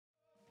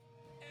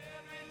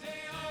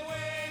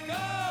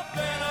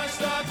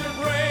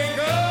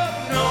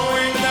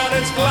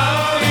it's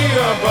cloudy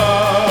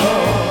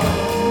above.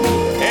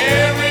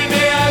 Every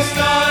day I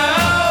start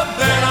out,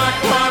 then I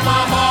cry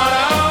my heart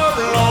out.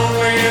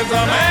 Lonely is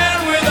a man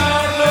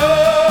without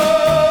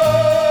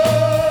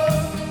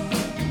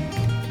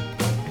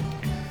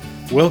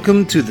love.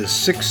 Welcome to the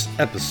 6th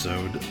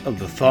episode of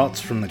the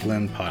Thoughts from the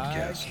Glen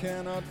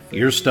podcast,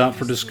 your stop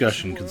for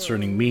discussion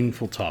concerning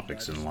meaningful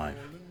topics in life.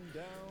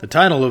 The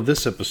title of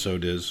this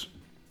episode is,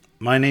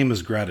 My Name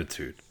is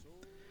Gratitude.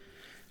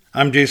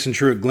 I'm Jason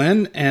Truitt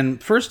Glenn,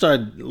 and first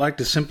I'd like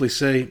to simply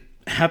say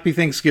Happy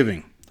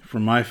Thanksgiving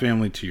from my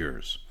family to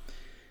yours.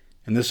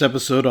 In this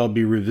episode, I'll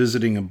be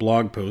revisiting a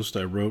blog post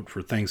I wrote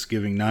for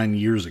Thanksgiving 9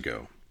 years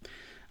ago.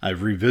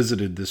 I've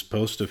revisited this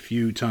post a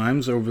few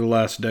times over the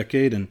last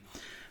decade, and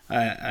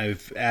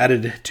I've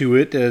added to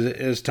it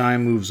as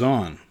time moves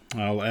on.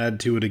 I'll add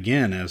to it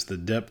again as the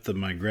depth of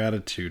my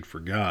gratitude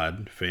for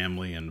God,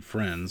 family, and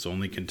friends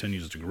only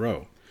continues to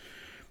grow.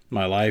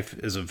 My life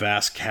is a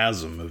vast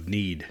chasm of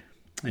need,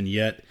 and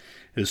yet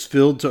is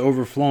filled to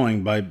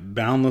overflowing by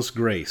boundless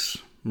grace,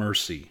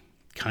 mercy,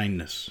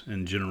 kindness,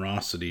 and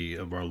generosity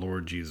of our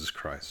Lord Jesus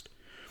Christ.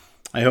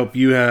 I hope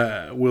you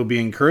will be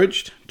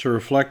encouraged to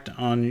reflect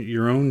on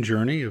your own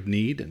journey of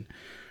need and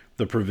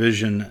the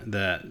provision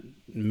that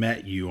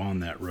met you on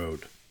that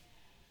road.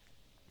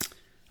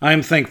 I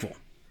am thankful.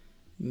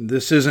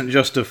 This isn't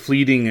just a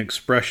fleeting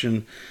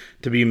expression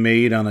to be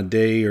made on a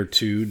day or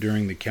two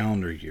during the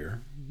calendar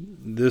year.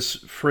 This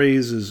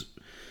phrase is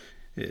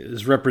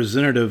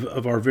representative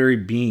of our very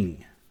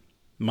being.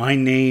 My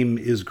name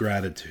is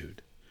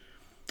gratitude.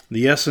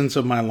 The essence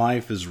of my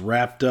life is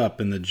wrapped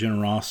up in the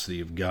generosity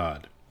of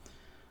God.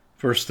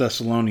 1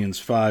 Thessalonians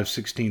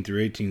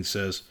 5:16-18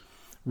 says,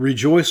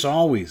 Rejoice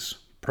always,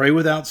 pray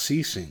without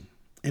ceasing.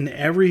 In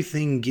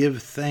everything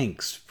give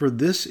thanks, for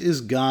this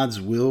is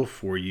God's will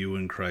for you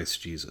in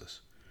Christ Jesus.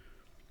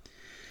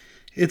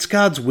 It's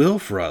God's will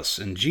for us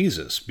in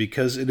Jesus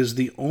because it is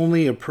the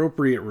only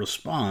appropriate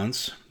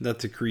response that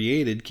the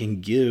created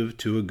can give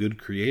to a good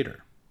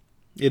creator.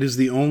 It is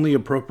the only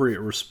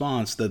appropriate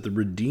response that the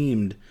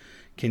redeemed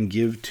can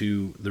give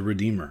to the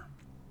Redeemer.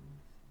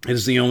 It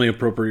is the only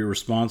appropriate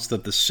response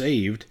that the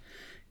saved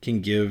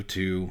can give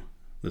to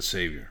the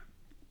Savior.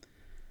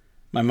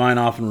 My mind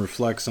often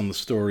reflects on the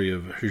story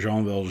of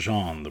Jean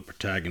Valjean, the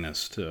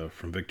protagonist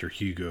from Victor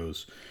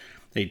Hugo's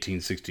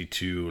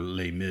 1862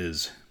 Les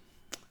Mis.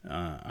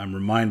 I'm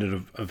reminded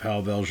of how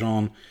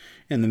Valjean,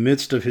 in the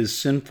midst of his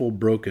sinful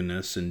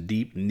brokenness and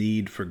deep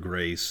need for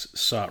grace,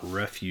 sought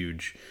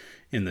refuge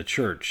in the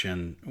church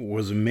and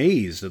was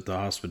amazed at the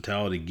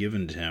hospitality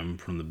given to him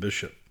from the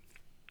bishop.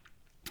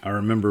 I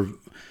remember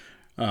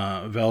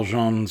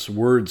Valjean's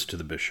words to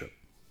the bishop.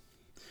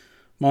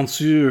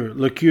 Monsieur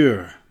le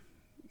Curé,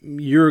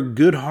 you're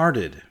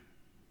good-hearted.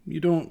 You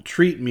don't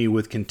treat me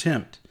with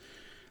contempt.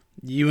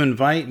 You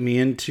invite me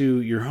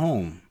into your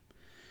home.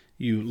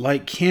 You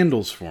light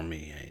candles for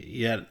me,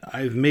 yet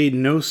I've made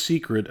no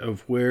secret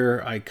of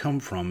where I come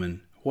from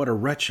and what a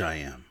wretch I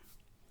am.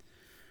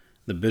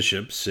 The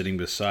bishop, sitting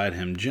beside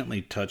him,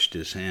 gently touched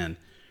his hand.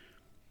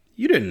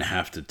 You didn't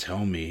have to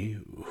tell me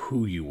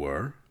who you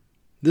were.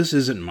 This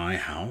isn't my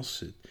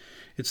house.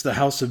 It's the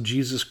house of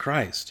Jesus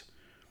Christ.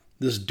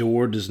 This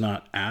door does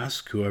not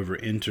ask whoever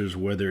enters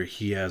whether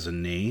he has a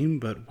name,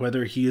 but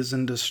whether he is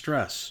in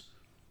distress.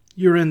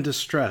 You're in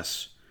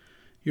distress.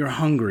 You're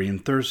hungry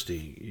and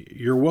thirsty.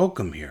 You're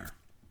welcome here.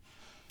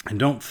 And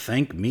don't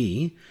thank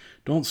me.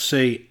 Don't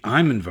say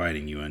I'm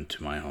inviting you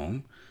into my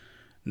home.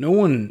 No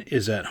one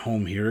is at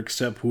home here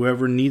except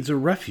whoever needs a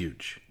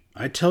refuge.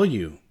 I tell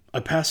you, a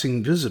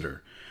passing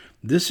visitor,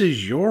 this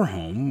is your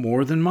home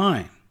more than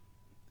mine.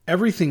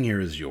 Everything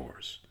here is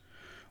yours.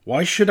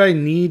 Why should I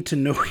need to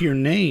know your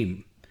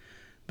name?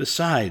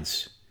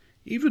 Besides,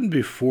 even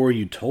before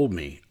you told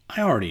me,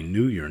 I already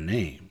knew your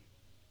name.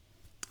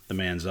 The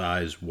man's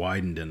eyes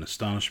widened in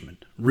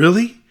astonishment.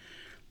 Really?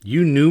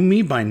 You knew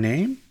me by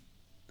name?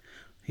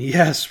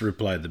 Yes,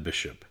 replied the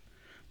bishop,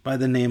 by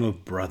the name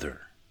of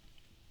brother.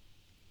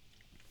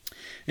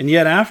 And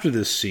yet after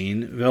this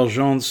scene,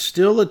 Valjean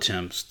still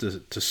attempts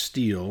to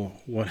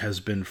steal what has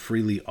been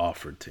freely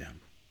offered to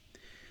him.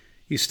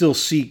 He still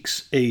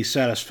seeks a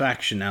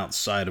satisfaction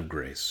outside of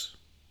grace,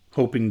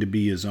 hoping to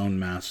be his own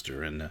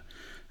master and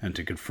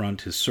to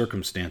confront his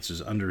circumstances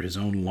under his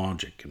own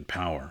logic and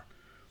power.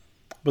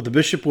 But the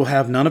bishop will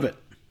have none of it.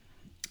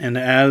 And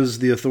as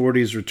the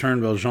authorities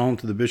return Valjean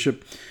to the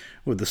bishop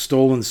with the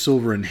stolen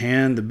silver in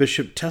hand, the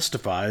bishop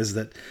testifies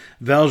that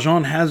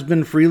Valjean has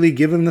been freely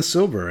given the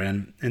silver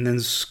and then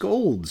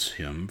scolds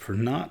him for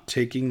not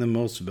taking the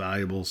most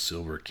valuable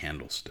silver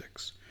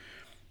candlesticks.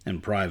 In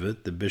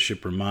private, the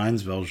bishop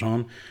reminds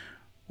Valjean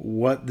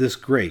what this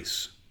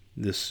grace,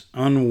 this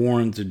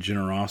unwarranted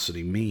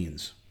generosity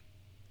means.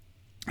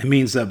 It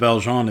means that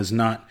Valjean is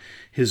not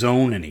his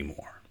own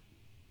anymore.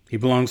 He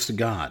belongs to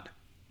God.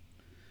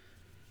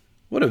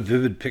 What a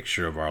vivid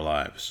picture of our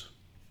lives.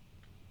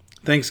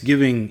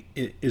 Thanksgiving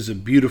is a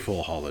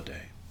beautiful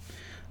holiday.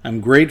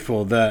 I'm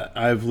grateful that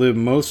I've lived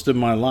most of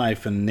my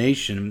life in a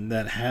nation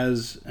that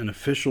has an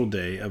official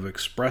day of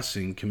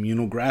expressing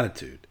communal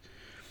gratitude.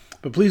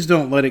 But please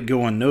don't let it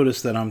go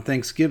unnoticed that on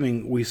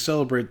Thanksgiving we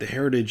celebrate the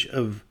heritage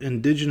of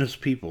indigenous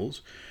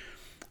peoples,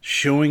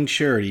 showing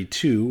charity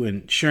to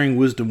and sharing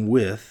wisdom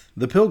with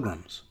the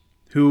Pilgrims,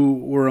 who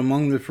were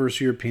among the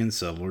first European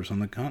settlers on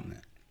the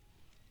continent.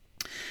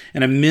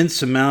 An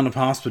immense amount of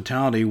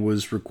hospitality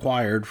was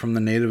required from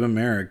the Native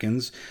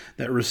Americans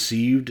that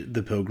received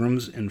the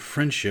Pilgrims in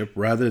friendship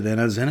rather than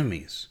as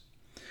enemies.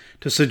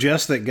 To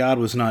suggest that God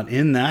was not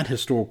in that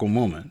historical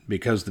moment,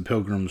 because the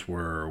Pilgrims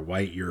were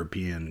white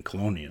European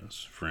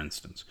colonials, for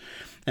instance,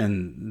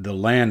 and the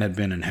land had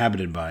been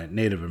inhabited by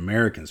Native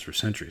Americans for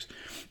centuries,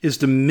 is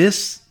to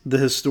miss the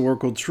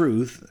historical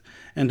truth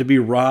and to be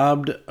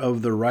robbed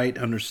of the right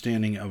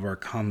understanding of our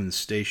common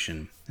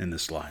station in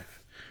this life,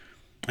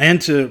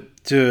 and to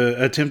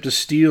attempt to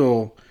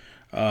steal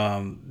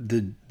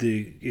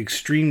the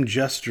extreme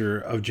gesture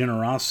of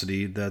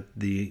generosity that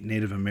the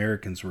Native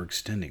Americans were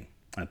extending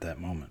at that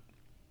moment.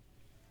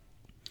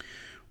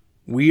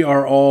 We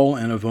are all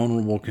in a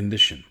vulnerable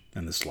condition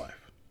in this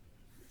life,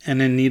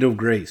 and in need of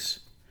grace.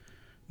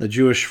 The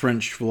Jewish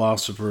French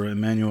philosopher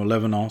Emmanuel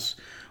Levinas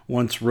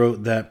once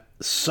wrote that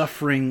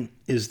suffering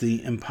is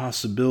the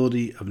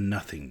impossibility of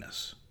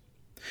nothingness.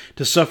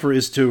 To suffer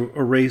is to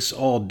erase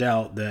all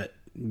doubt that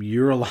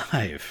you're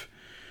alive.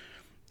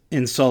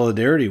 In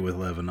solidarity with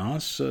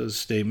Levinas'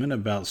 statement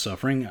about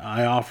suffering,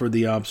 I offer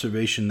the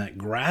observation that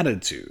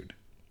gratitude,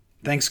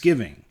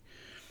 thanksgiving,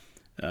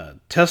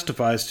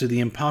 testifies to the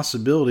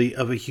impossibility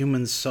of a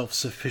human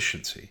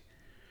self-sufficiency.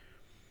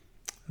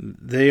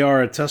 They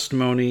are a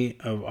testimony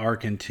of our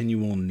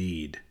continual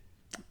need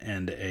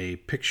and a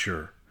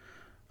picture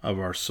of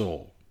our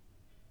soul.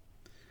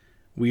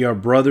 We are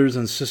brothers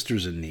and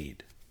sisters in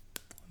need.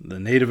 The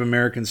Native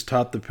Americans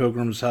taught the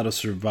Pilgrims how to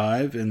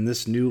survive in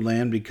this new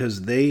land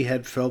because they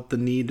had felt the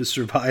need to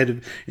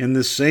survive in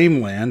the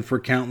same land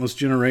for countless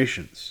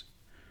generations.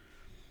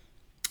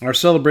 Our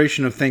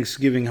celebration of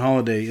Thanksgiving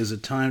holiday is a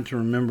time to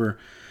remember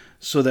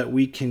so that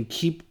we can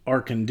keep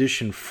our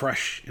condition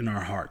fresh in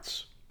our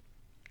hearts.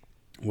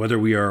 Whether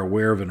we are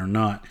aware of it or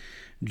not,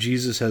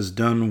 Jesus has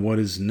done what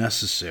is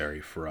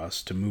necessary for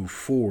us to move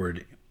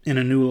forward in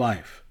a new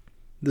life,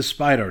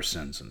 despite our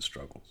sins and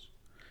struggles.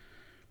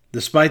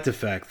 Despite the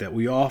fact that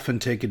we often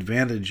take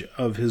advantage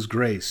of His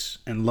grace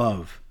and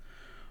love,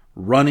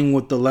 running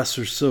with the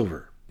lesser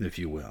silver, if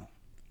you will,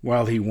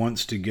 while He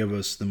wants to give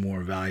us the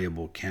more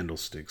valuable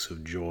candlesticks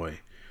of joy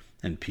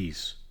and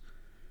peace.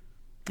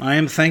 I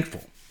am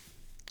thankful.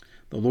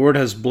 The Lord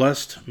has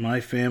blessed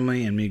my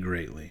family and me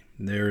greatly.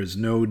 There is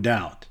no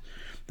doubt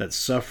that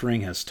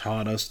suffering has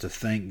taught us to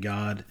thank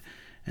God,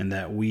 and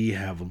that we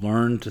have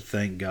learned to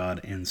thank God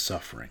in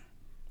suffering.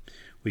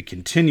 We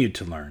continue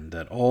to learn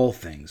that all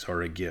things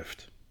are a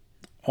gift.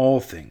 All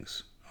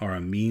things are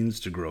a means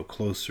to grow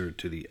closer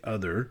to the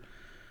other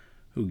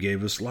who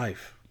gave us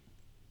life.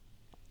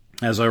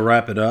 As I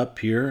wrap it up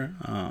here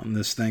on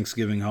this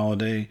Thanksgiving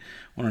holiday,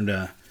 I wanted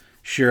to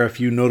share a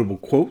few notable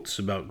quotes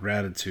about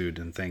gratitude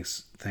and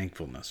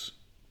thankfulness.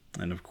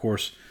 And of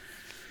course,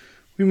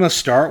 we must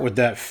start with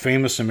that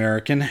famous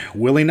American,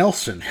 Willie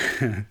Nelson.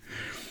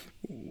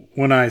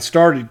 When I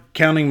started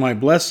counting my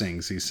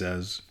blessings, he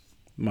says,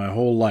 my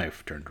whole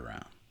life turned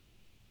around.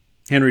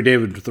 Henry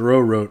David Thoreau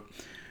wrote,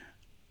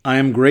 I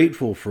am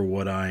grateful for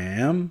what I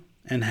am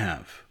and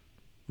have.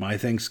 My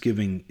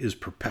thanksgiving is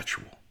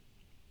perpetual.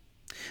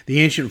 The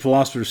ancient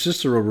philosopher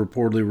Cicero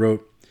reportedly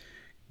wrote,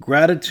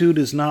 gratitude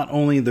is not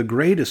only the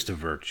greatest of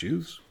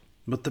virtues,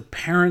 but the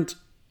parent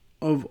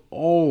of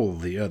all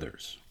the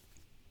others.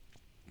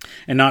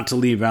 And not to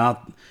leave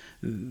out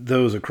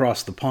those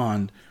across the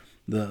pond,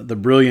 the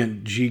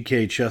brilliant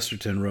G.K.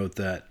 Chesterton wrote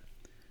that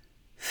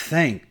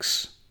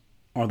thanks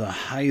are the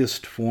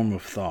highest form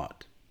of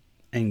thought,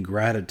 and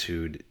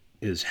gratitude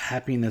is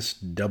happiness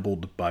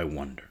doubled by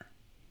wonder.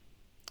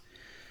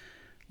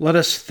 Let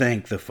us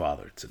thank the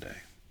Father today.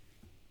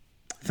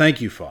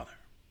 Thank you, Father.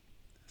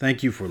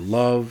 Thank you for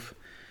love,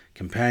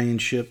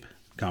 companionship,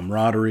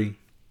 camaraderie,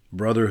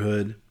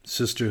 brotherhood,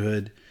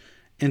 sisterhood,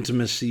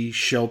 intimacy,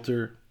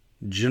 shelter,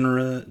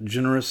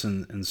 generous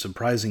and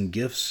surprising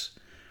gifts,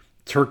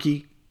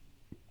 turkey,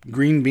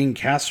 green bean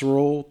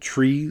casserole,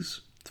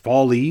 trees,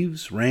 fall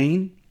leaves,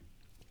 rain,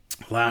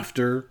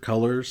 laughter,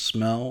 color,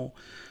 smell,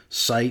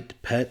 sight,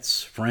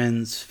 pets,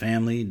 friends,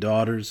 family,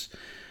 daughters,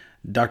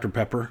 Dr.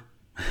 Pepper,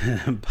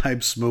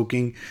 pipe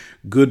smoking,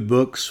 good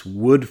books,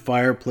 wood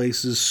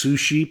fireplaces,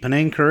 sushi,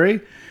 Penang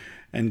curry,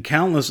 and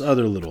countless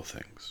other little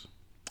things.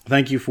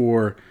 Thank you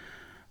for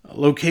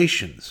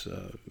locations,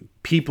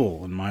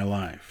 people in my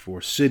life,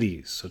 for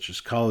cities such as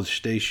College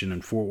Station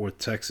in Fort Worth,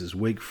 Texas,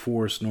 Wake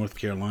Forest, North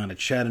Carolina,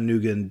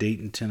 Chattanooga and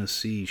Dayton,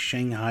 Tennessee,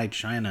 Shanghai,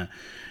 China,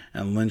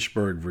 and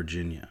Lynchburg,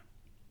 Virginia.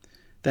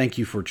 Thank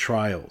you for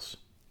trials,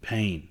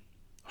 pain,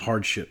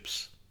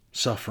 hardships,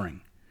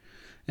 suffering,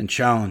 and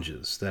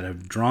challenges that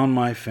have drawn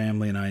my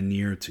family and I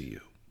near to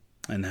you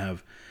and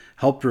have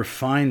helped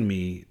refine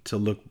me to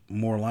look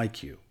more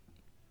like you.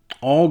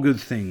 All good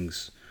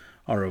things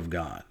are of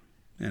God,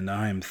 and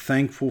I am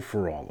thankful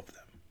for all of them.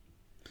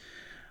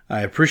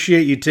 I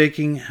appreciate you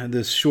taking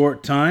this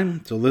short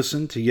time to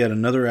listen to yet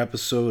another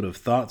episode of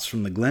Thoughts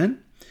from the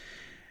Glen.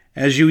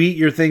 As you eat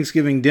your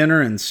Thanksgiving dinner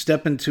and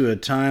step into a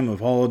time of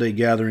holiday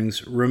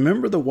gatherings,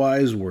 remember the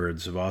wise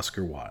words of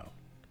Oscar Wilde.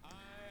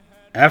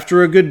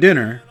 After a good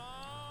dinner,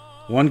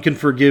 one can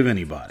forgive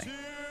anybody,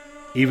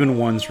 even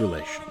one's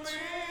relations.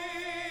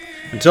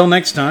 Until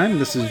next time,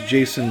 this is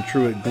Jason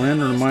Truitt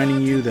Glenn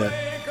reminding you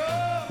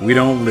that we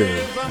don't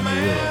live in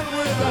a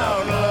world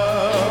without love.